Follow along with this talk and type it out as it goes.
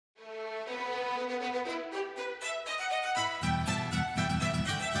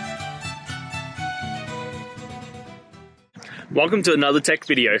Welcome to another tech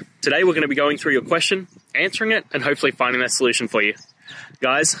video. Today we're going to be going through your question, answering it, and hopefully finding that solution for you.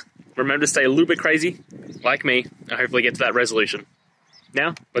 Guys, remember to stay a little bit crazy, like me, and hopefully get to that resolution.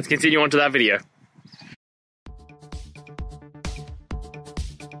 Now, let's continue on to that video.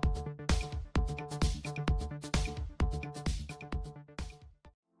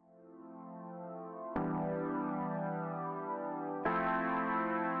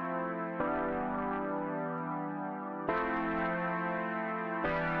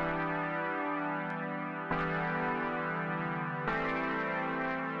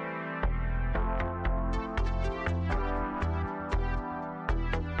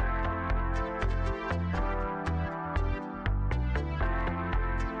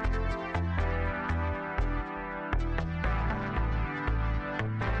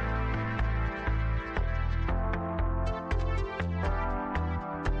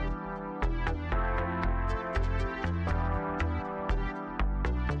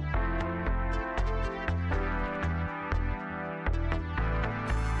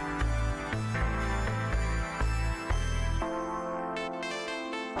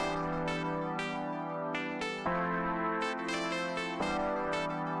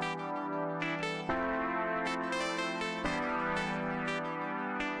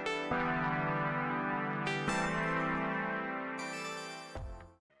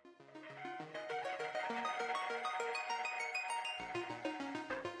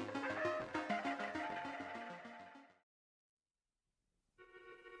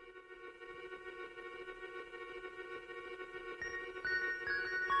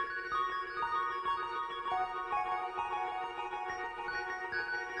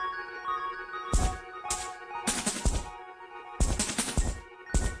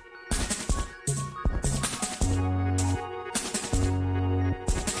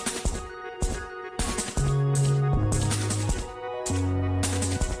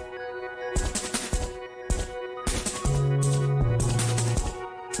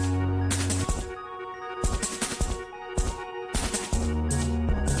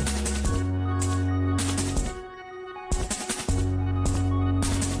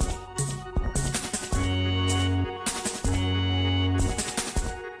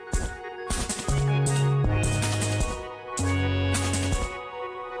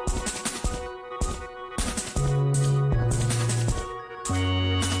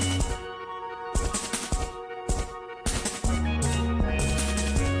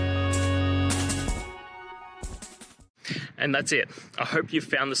 And that's it. I hope you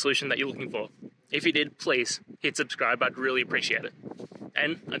found the solution that you're looking for. If you did, please hit subscribe. I'd really appreciate it.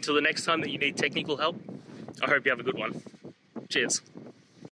 And until the next time that you need technical help, I hope you have a good one. Cheers.